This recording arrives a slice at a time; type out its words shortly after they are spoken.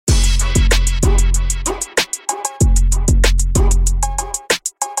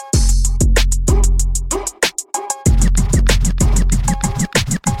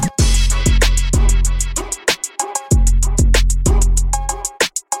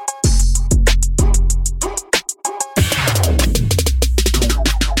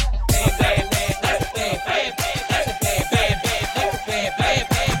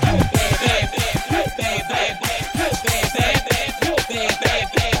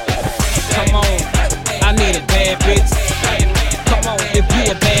bitch. Come on, if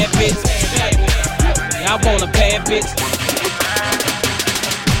you a bad bitch. I want a bad bitch.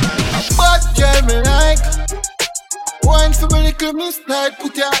 Bad girl me like. One for me little miss like.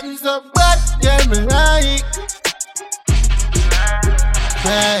 Put your hands up. Bad girl me like.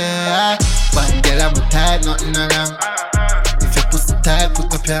 Yeah, bad girl I'm tired, nothing wrong. If your pussy tight,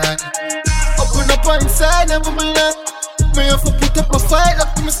 put up your hand. Open up inside, never be like. Me have to put up a fight,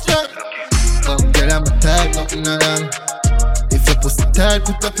 look to me strong. Bad girl I'm tired, nothing wrong. If your pussy tight,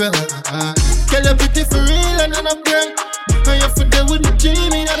 put up your hand. Girl you're pretty for real and I'm drunk. And you're for them with the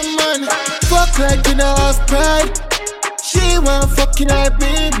dream in the man. Fuck like you know have pride. She want fucking like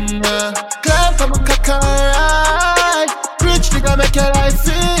me, man. Climb from a cock and ride. Rich nigga make your life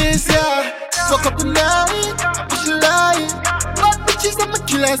easier. Fuck up the night, push a lie. Bad bitches and my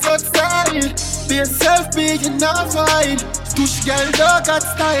killers outside. Be yourself, be you not fine. Touch girl dog got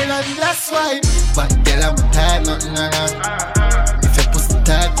style and that's why. Bad girl I'm tired, nothing wrong. If your pussy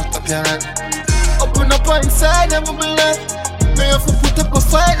tight, put up your hand. Open up inside, never be like. Me have to put up a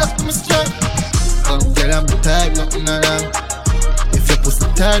fight, look to me strong. Girl I'm tired, nothing wrong. If your pussy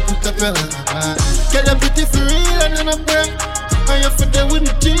tight, put up your hand. Girl you're pretty for real and I'm brand. And you're for them with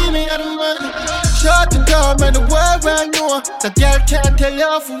the dreamy and the man. Short and tall, man, the world right now. The girl can't tell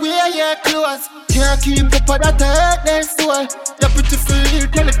you from where you're close. Can't keep up on that hurt their soul. You're pretty for real,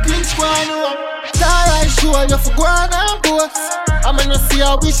 tell the pinch one on. Starlight sure, you're for going and boss. I'm gonna see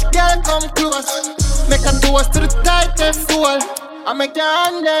how wish girl come close. Make a toast to the tightest soul. I make your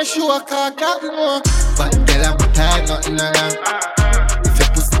hand there show a car got more. But girl I'm tired, nothing wrong. If your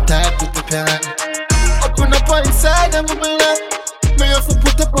pussy tight, put up your hand. Open up inside, never be like. Me have to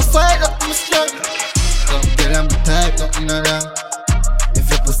put up a fight, up to me strong. Girl I'm tired, nothing wrong. If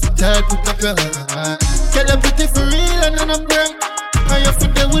your pussy tight, put up your hand. Girl you're pretty for real and I'm brand. And you're for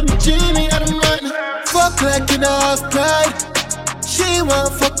them with the genie and the man. Fuck like you know have pride. She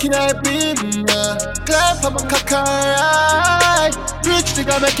want fucking like me, man. Climb from a cock and ride. Rich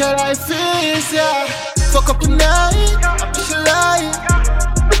nigga make your life easier. Fuck up the night, push a lie.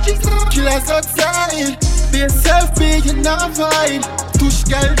 Bitches killers outside. Be yourself, be you not fine. Touch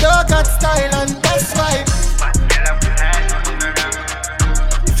girl dog got style and that's why.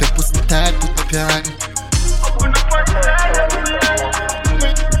 If your pussy tight, put up your hand.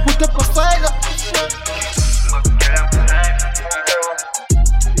 Put up a fight up.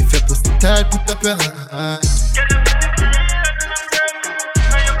 If your pussy tight, put up your hand.